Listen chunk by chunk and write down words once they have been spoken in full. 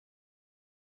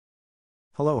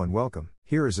Hello and welcome.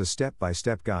 Here is a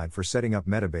step-by-step guide for setting up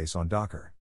Metabase on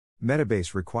Docker.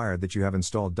 Metabase required that you have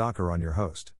installed Docker on your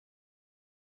host.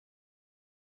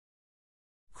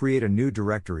 Create a new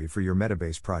directory for your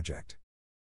Metabase project.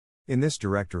 In this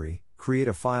directory, create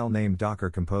a file named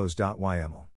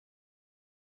dockercompose.yml.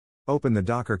 Open the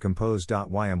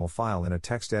dockercompose.yml file in a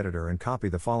text editor and copy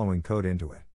the following code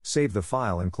into it. Save the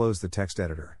file and close the text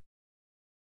editor.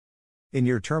 In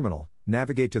your terminal,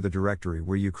 navigate to the directory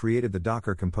where you created the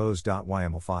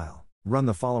dockercompose.yml file. Run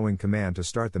the following command to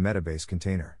start the Metabase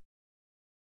container.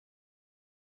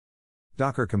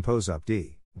 Docker compose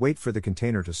upd. Wait for the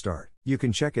container to start. You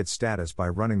can check its status by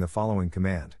running the following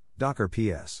command, docker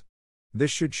ps.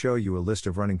 This should show you a list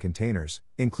of running containers,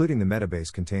 including the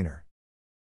Metabase container.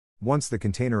 Once the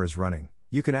container is running,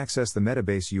 you can access the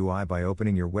Metabase UI by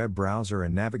opening your web browser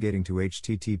and navigating to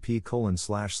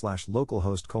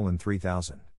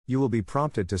http://localhost:3000. You will be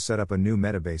prompted to set up a new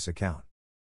Metabase account.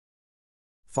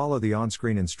 Follow the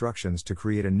on-screen instructions to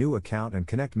create a new account and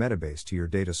connect Metabase to your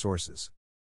data sources.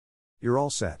 You're all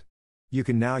set. You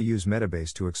can now use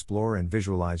Metabase to explore and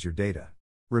visualize your data.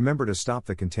 Remember to stop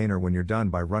the container when you're done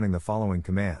by running the following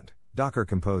command, docker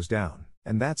compose down,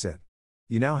 and that's it.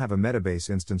 You now have a Metabase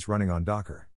instance running on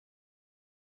Docker.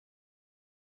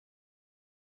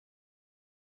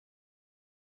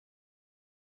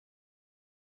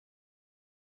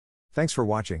 Thanks for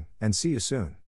watching, and see you soon.